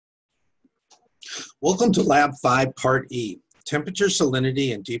Welcome to Lab 5, Part E, Temperature,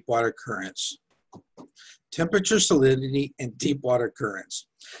 Salinity, and Deepwater Currents. Temperature, salinity, and deepwater currents.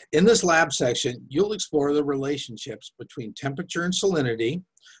 In this lab section, you'll explore the relationships between temperature and salinity,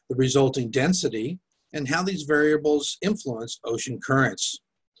 the resulting density, and how these variables influence ocean currents.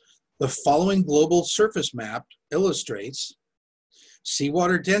 The following global surface map illustrates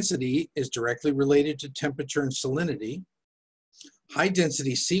seawater density is directly related to temperature and salinity.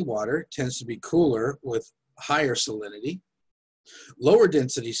 High-density seawater tends to be cooler with higher salinity. Lower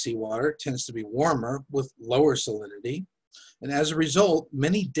density seawater tends to be warmer with lower salinity. And as a result,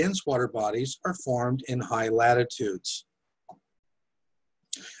 many dense water bodies are formed in high latitudes.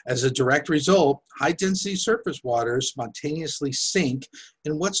 As a direct result, high-density surface waters spontaneously sink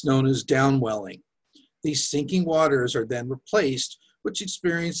in what's known as downwelling. These sinking waters are then replaced, which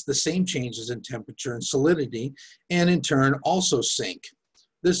experience the same changes in temperature and salinity, and in turn also sink.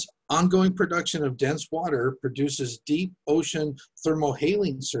 This ongoing production of dense water produces deep ocean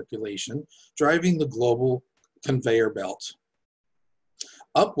thermohaline circulation, driving the global conveyor belt.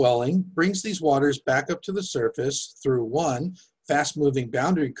 Upwelling brings these waters back up to the surface through 1, fast-moving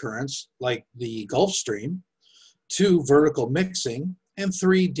boundary currents like the Gulf Stream, 2, vertical mixing, and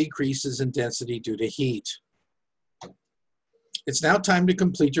 3, decreases in density due to heat. It's now time to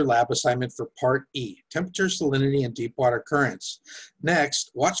complete your lab assignment for Part E, Temperature, Salinity, and Deepwater Currents.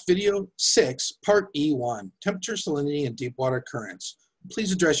 Next, watch video 6, Part E1, Temperature, Salinity, and Deepwater Currents.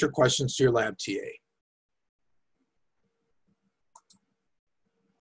 Please address your questions to your lab TA.